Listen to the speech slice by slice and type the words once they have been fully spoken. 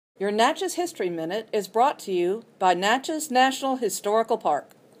Your Natchez History Minute is brought to you by Natchez National Historical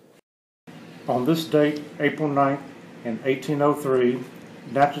Park. On this date, April 9th, in 1803,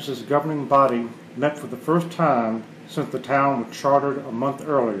 Natchez's governing body met for the first time since the town was chartered a month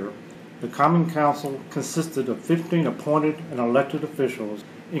earlier. The Common Council consisted of 15 appointed and elected officials,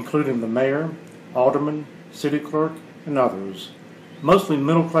 including the mayor, alderman, city clerk, and others. Mostly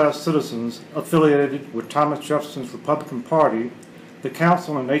middle-class citizens affiliated with Thomas Jefferson's Republican Party, the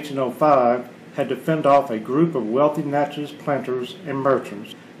council in 1805 had to fend off a group of wealthy Natchez planters and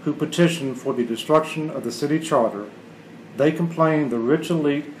merchants who petitioned for the destruction of the city charter. They complained the rich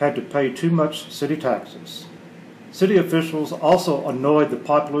elite had to pay too much city taxes. City officials also annoyed the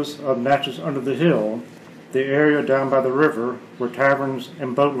populace of Natchez under the hill, the area down by the river where taverns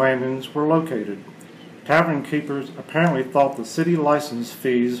and boat landings were located. Tavern keepers apparently thought the city license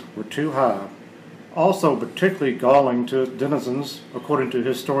fees were too high. Also particularly galling to its denizens, according to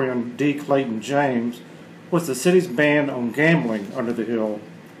historian D. Clayton James, was the city's ban on gambling under the hill,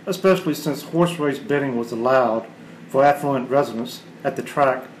 especially since horse race betting was allowed for affluent residents at the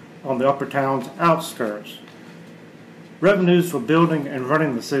track on the upper town's outskirts. Revenues for building and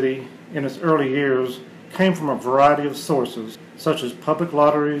running the city in its early years came from a variety of sources, such as public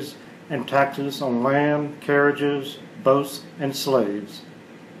lotteries and taxes on land, carriages, boats, and slaves.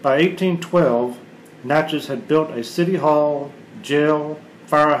 By 1812, Natchez had built a city hall, jail,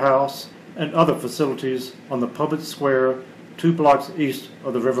 firehouse, and other facilities on the public square 2 blocks east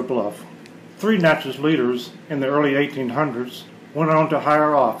of the river bluff. 3 Natchez leaders in the early 1800s went on to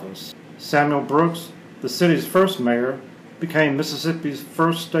higher office. Samuel Brooks, the city's first mayor, became Mississippi's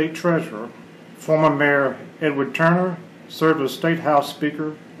first state treasurer. Former Mayor Edward Turner served as State House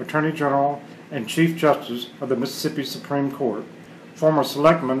Speaker, Attorney General, and Chief Justice of the Mississippi Supreme Court. Former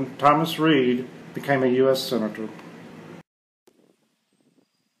Selectman Thomas Reed became a U.S. Senator.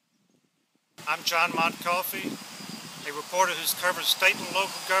 I'm John Mott Coffey, a reporter who's covered state and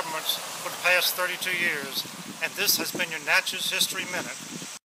local governments for the past 32 years, and this has been your Natchez History Minute.